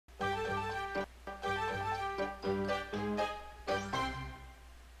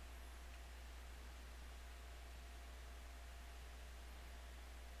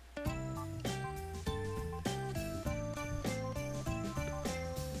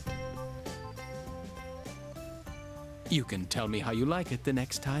You can tell me how you like it the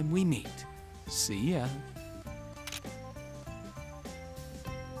next time we meet. See ya.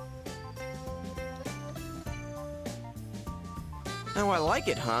 Oh, I like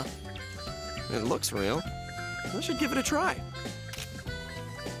it, huh? It looks real. I should give it a try.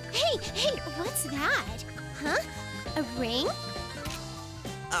 Hey, what's that? Huh? A ring?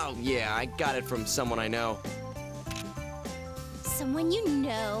 Oh, yeah, I got it from someone I know. Someone you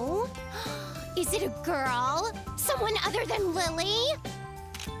know? Is it a girl? Someone other than Lily?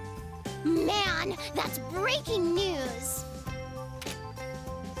 Man, that's breaking news!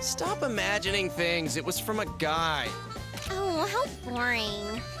 Stop imagining things. It was from a guy. Oh, how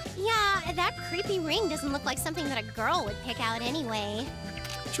boring. Yeah, that creepy ring doesn't look like something that a girl would pick out anyway.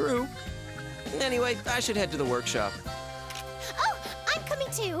 True. Anyway, I should head to the workshop. Oh, I'm coming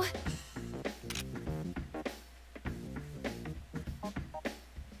too.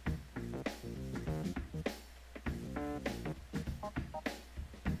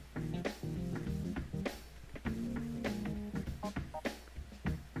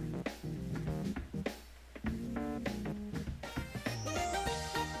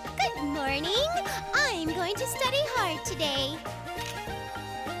 Good morning. I'm going to study hard today.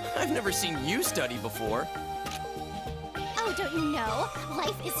 I've never seen you study before. Oh, don't you know?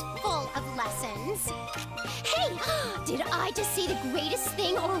 Life is full of lessons. Hey, did I just see the greatest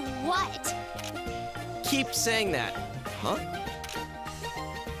thing or what? Keep saying that. Huh?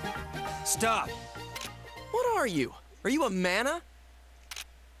 Stop! What are you? Are you a mana?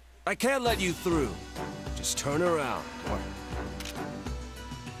 I can't let you through. Just turn around.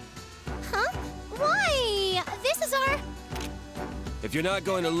 Huh? Why? This is our... If you're not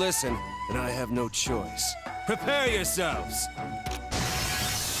going to listen, then I have no choice. Prepare yourselves!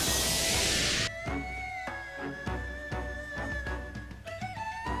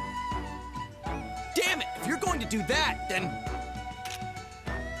 Damn it! If you're going to do that, then...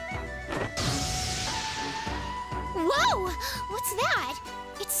 Whoa! What's that?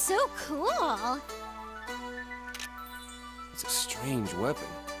 It's so cool. It's a strange weapon.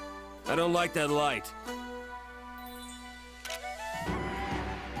 I don't like that light.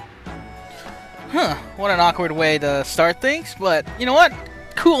 Huh, what an awkward way to start things, but you know what?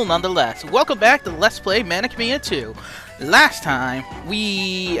 Cool nonetheless. Welcome back to Let's Play Khemia 2. Last time,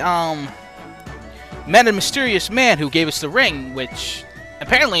 we, met a mysterious man who gave us the ring, which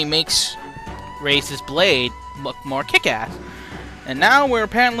apparently makes Raze's blade look more kick-ass. And now we're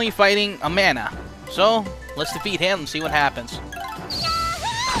apparently fighting a mana. So, let's defeat him and see what happens.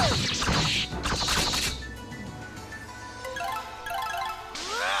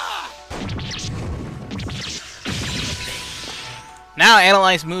 Now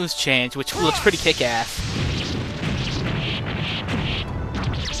analyze moves change, which looks pretty kick-ass.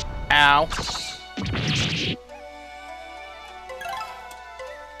 Ow.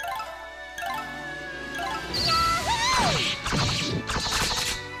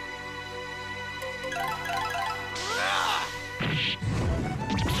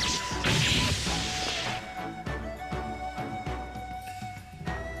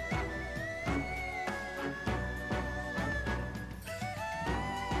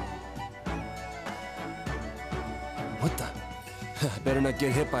 What the? I better not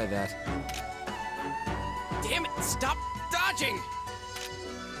get hit by that. Damn it! Stop dodging!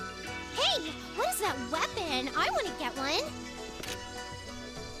 Hey, what is that weapon? I want to get one.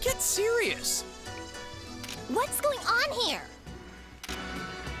 Get serious! What's going on here?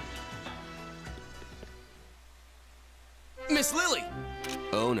 Miss Lily!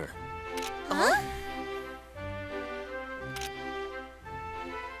 Owner. Huh?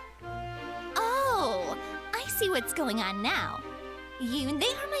 Oh, I see what's going on now. They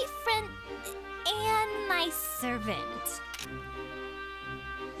are my friend and my servant.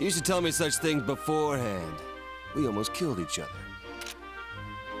 You used to tell me such things beforehand. We almost killed each other.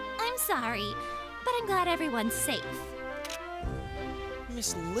 I'm sorry, but I'm glad everyone's safe.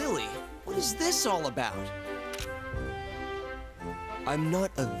 Miss Lily, what is this all about? I'm not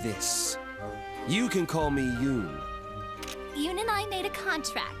a this. You can call me Yoon. Yoon and I made a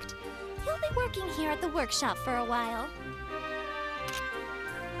contract. He'll be working here at the workshop for a while.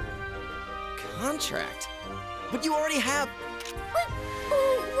 Contract? But you already have...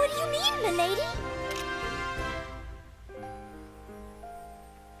 What do you mean, milady?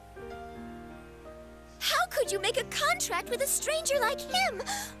 How could you make a contract with a stranger like him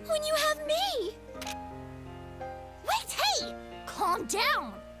when you have me? Wait, hey! Calm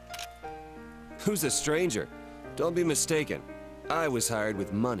down! Who's a stranger? Don't be mistaken. I was hired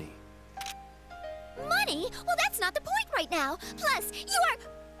with money. Money? Well, that's not the point right now. Plus, you are...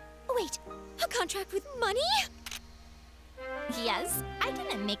 Wait, a contract with money? Yes, I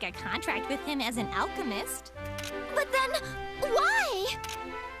didn't make a contract with him as an alchemist. But then, why?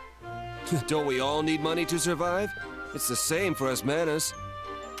 Don't we all need money to survive? It's the same for us manas.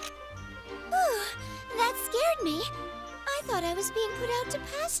 That scared me. I thought I was being put out to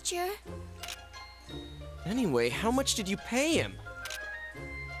pasture. Anyway, how much did you pay him?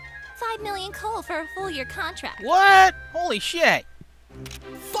 5 million coal for a full-year contract. What? Holy shit!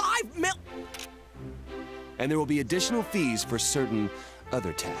 5 mil. And there will be additional fees for certain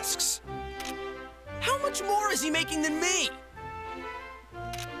other tasks. How much more is he making than me?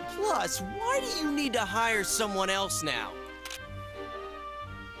 Plus, why do you need to hire someone else now?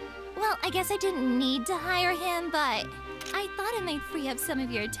 Well, I guess I didn't need to hire him, but I thought it might free up some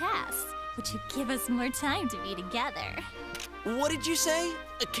of your tasks, which would give us more time to be together. What did you say?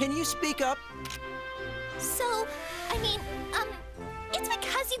 Can you speak up? So, I mean, it's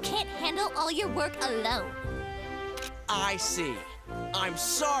because you can't handle all your work alone. I see. I'm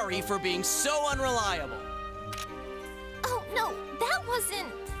sorry for being so unreliable. Oh, no, that wasn't...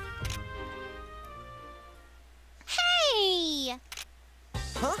 Hey!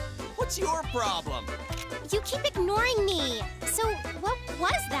 Huh? What's your problem? You keep ignoring me. So, what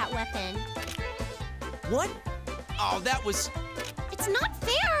was that weapon? What? Oh, that was... It's not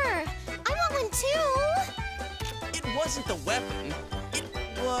fair. I want one too. It wasn't the weapon.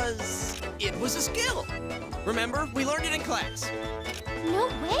 It was a skill. Remember? We learned it in class. No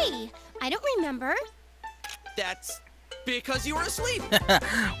way. I don't remember. That's because you were asleep.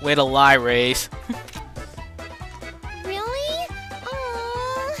 Way to lie, Raze. Really?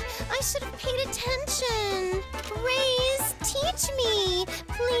 Aww, I should have paid attention. Raze, teach me,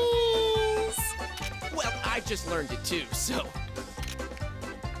 please. Well, I just learned it too, so...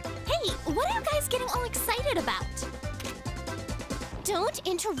 Hey, what are you guys getting all excited about? Don't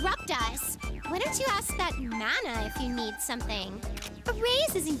interrupt us. Why don't you ask that Mana if you need something? A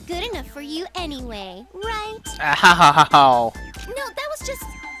raise isn't good enough for you anyway, right? Ow. No, that was just...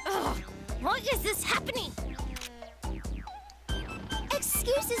 Ugh, why is this happening?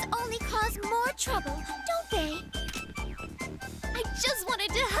 Excuses only cause more trouble, don't they? I just wanted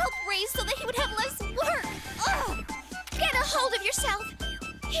to help Raze so that he would have less work. Ugh! Get a hold of yourself.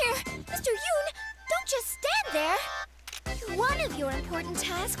 Here, Mr. Yoon, don't just stand there. One of your important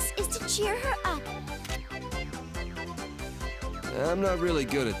tasks is to cheer her up. I'm not really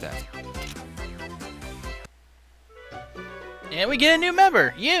good at that. And we get a new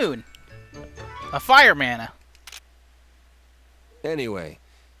member, Yoon. A fire mana. Anyway,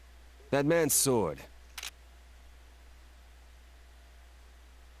 that man's sword.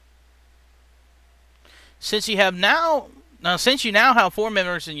 Since you now have 4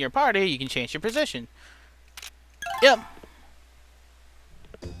 members in your party, you can change your position. Yep.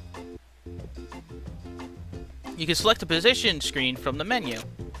 You can select the position screen from the menu.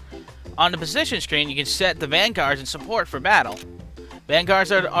 On the position screen, you can set the vanguards and support for battle.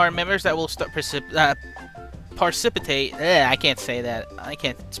 Vanguards are members that will precipitate. I can't say that. I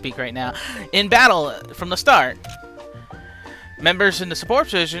can't speak right now. In battle from the start. Members in the support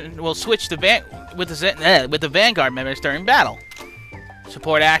position will switch with the vanguard members during battle.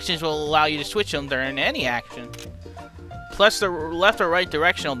 Support actions will allow you to switch them during any action. Plus the left or right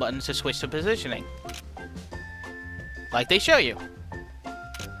directional buttons to switch to positioning. Like they show you.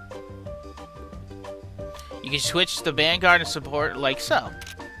 You can switch the vanguard and support like so.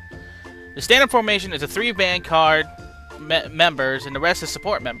 The standard formation is the 3 vanguard members and the rest is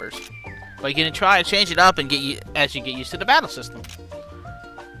support members. But you can try to change it up and as you get used to the battle system.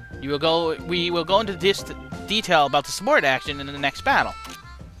 We will go into this detail about the support action in the next battle.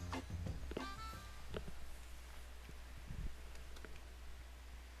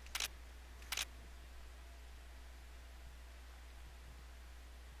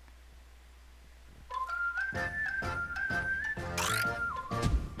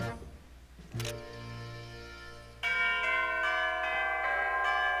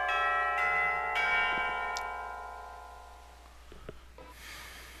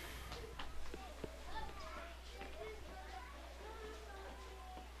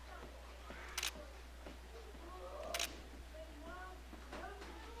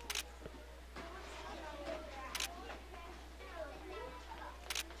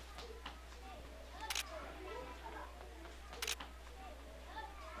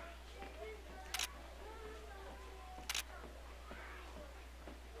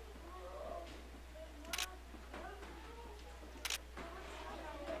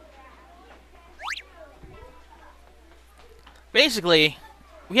 Basically,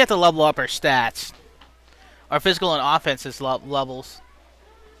 we have to level up our stats. Our physical and offensive levels.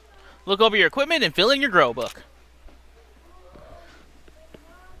 Look over your equipment and fill in your grow book.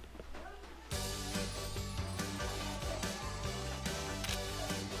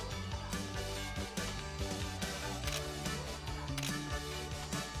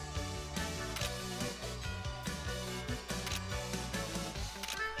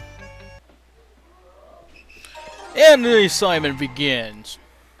 And the assignment begins.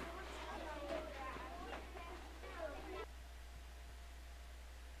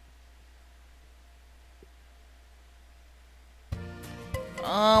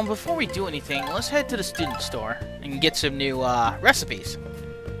 Before we do anything, let's head to the student store and get some new recipes.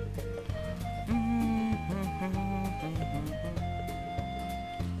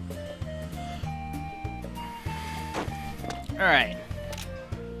 Alright.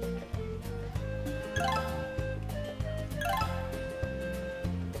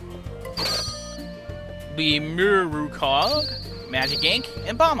 Be Mirror-Cog, Magic Ink,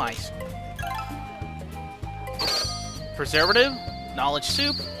 and Bomb Ice. Preservative, Knowledge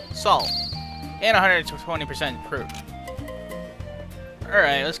Soup, Salt, and 120% fruit.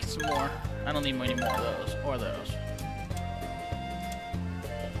 Alright, let's get some more. I don't need any more of those, or those.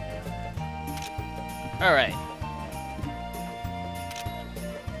 Alright.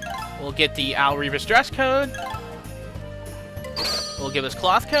 We'll get the Al Revis dress code. We'll give us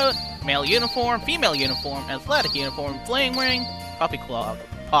cloth coat, male uniform, female uniform, athletic uniform, flame ring, puppy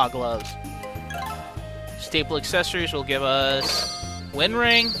paw gloves. Staple accessories will give us wind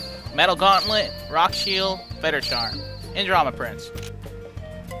ring, metal gauntlet, rock shield, feather charm, and drama prints.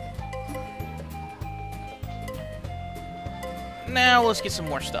 Now let's get some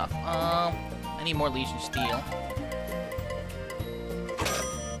more stuff. I need more Legion Steel.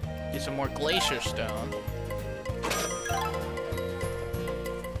 Get some more Glacier Stone.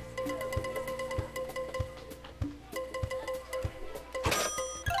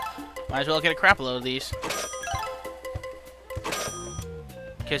 Might as well get a crap load of these.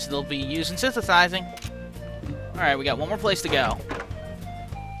 Because they'll be used in synthesizing. Alright, we got one more place to go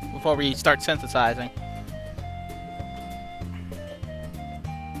before we start synthesizing.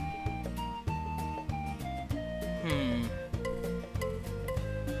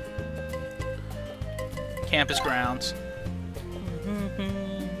 Campus grounds.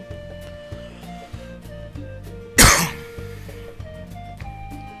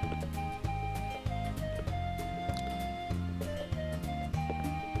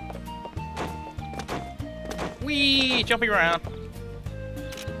 Whee! Jumping around.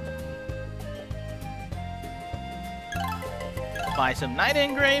 Buy some night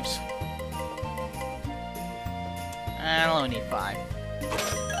end grapes. I only need 5.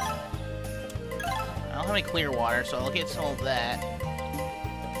 I don't have any clear water, so I'll get some of that.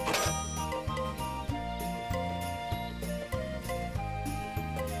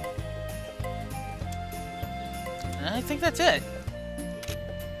 And I think that's it.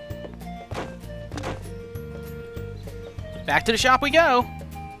 Back to the shop we go.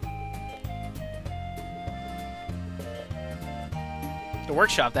 The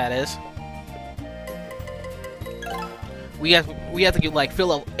workshop, that is. We have to get, like,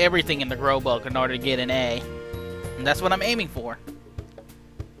 fill up everything in the grow book in order to get an A. And that's what I'm aiming for.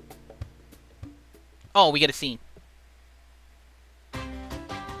 Oh, we get a scene.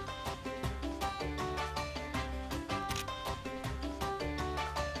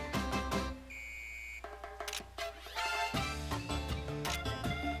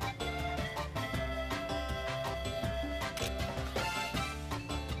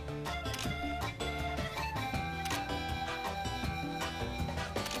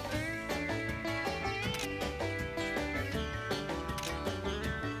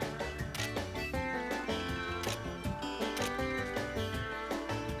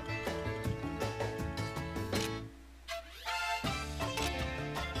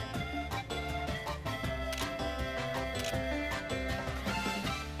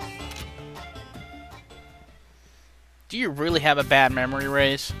 Do you really have a bad memory,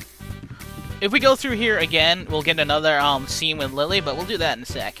 Raze? If we go through here again, we'll get another scene with Lily, but we'll do that in a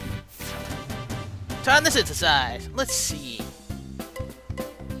sec. Time to synthesize. Let's see.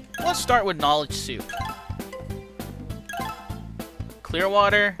 Let's start with Knowledge Soup. Clear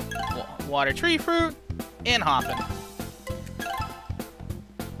water, water tree fruit, and hoppin'.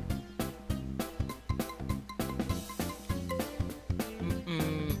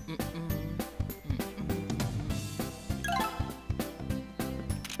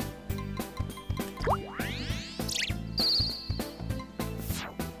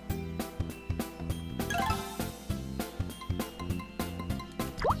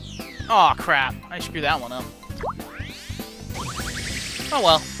 Aw, crap. I screwed that one up. Oh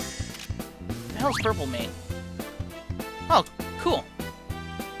well. The hell's purple mean? Oh, cool.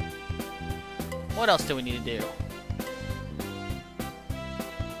 What else do we need to do?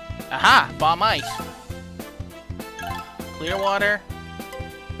 Aha! Bomb ice. Clear water.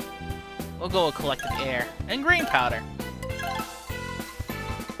 We'll go with collective air. And green powder.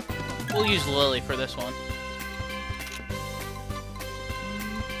 We'll use Lily for this one.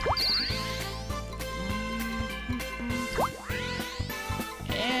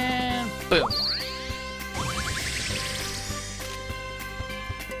 boom.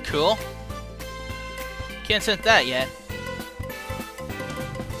 Cool. Can't scent that yet.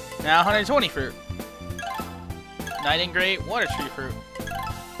 Now 120 fruit. Night and Great Water Tree fruit.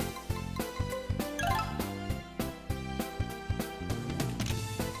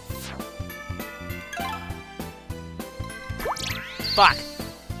 Fuck.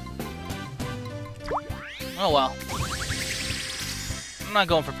 Oh well. I'm not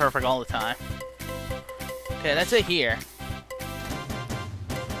going for perfect all the time. Okay, that's it here.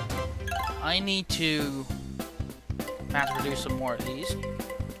 I need to mass produce some more of these.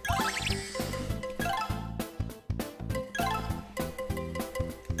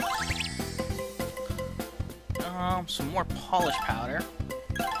 Some more polish powder.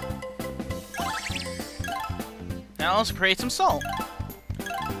 Now let's create some salt.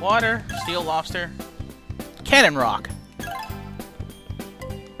 Water, steel lobster, cannon rock.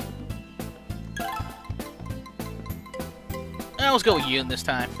 Let's go with you this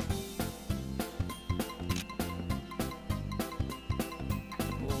time.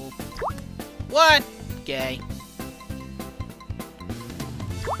 What? Gay.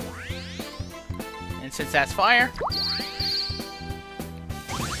 And since that's fire,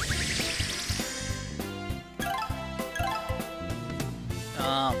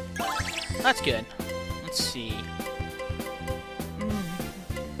 that's good. Let's see.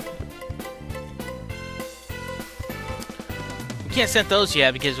 We can't scent those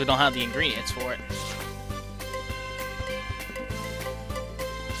yet because we don't have the ingredients for it.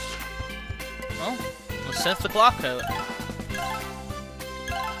 Well, let's scent the clock coat.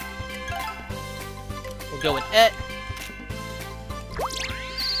 We'll go with Et.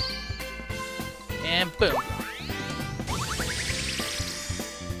 And boom.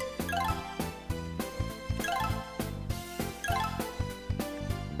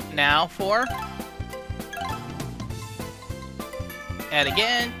 Now for add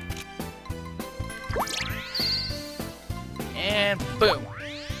again, and boom.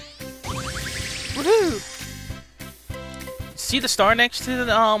 Woohoo! See the star next to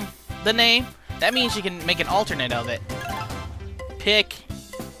the name? That means you can make an alternate of it. Pick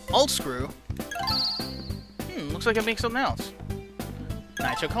old screw. Looks like I make something else.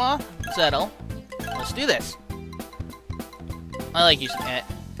 Nitro claw, settle. Let's do this. I like using it.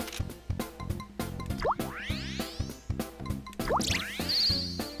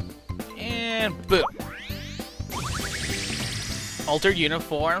 And boom. Altered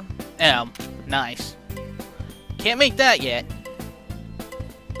uniform. Nice. Can't make that yet.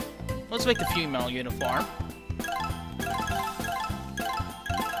 Let's make the female uniform.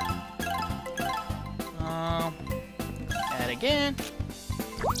 Add again.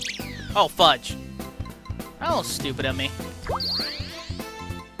 Oh, fudge. That was stupid of me.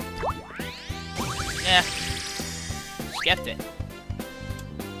 Yeah. Skipped it.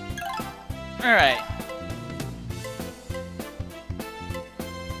 Alright.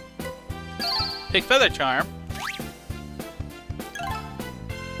 Pick Feather Charm.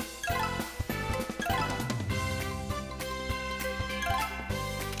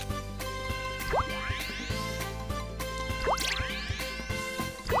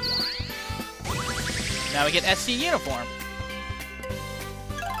 Now we get SC uniform.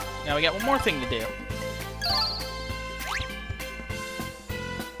 Now we got one more thing to do.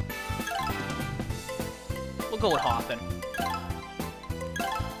 We'll go with Hoffin.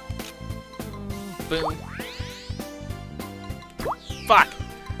 Boom. Fuck.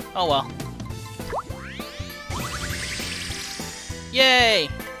 Oh well. Yay!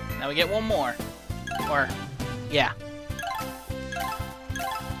 Now we get one more. Or, yeah.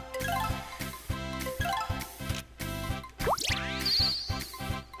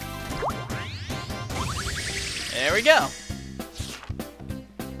 There we go.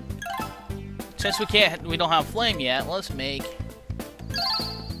 Since we don't have flame yet, let's make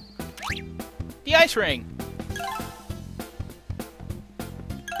the ice ring.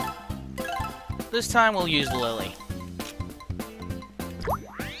 This time we'll use Lily.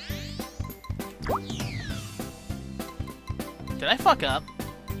 Did I fuck up?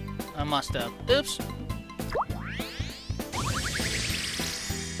 I must have. Oops.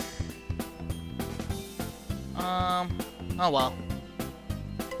 Oh well.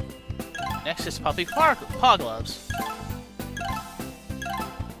 Next is Puppy Paw Gloves.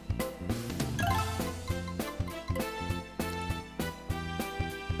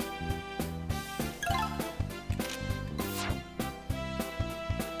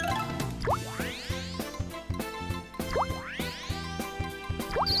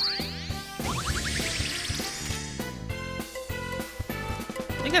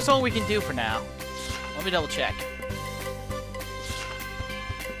 I think that's all we can do for now. Let me double check.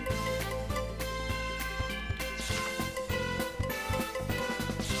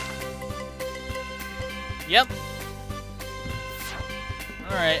 Yep.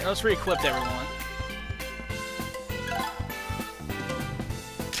 Alright, let's re-equip everyone.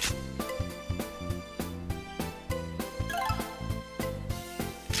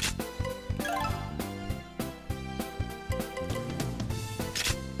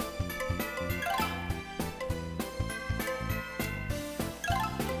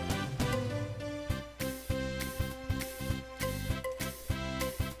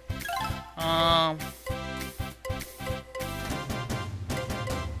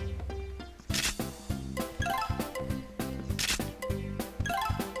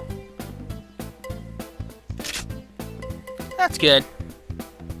 That's good.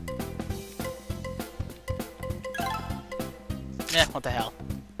 Yeah, what the hell.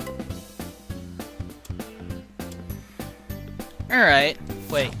 Alright,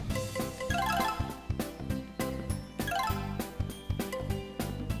 wait.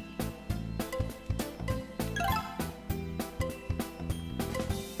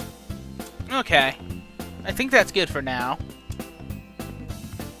 Okay. I think that's good for now.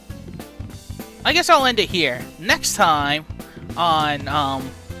 I guess I'll end it here. Next time on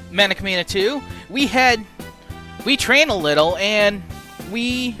Mana Khemia 2, we train a little and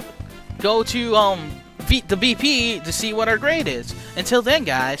we go to the BP to see what our grade is. Until then,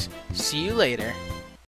 guys, see you later.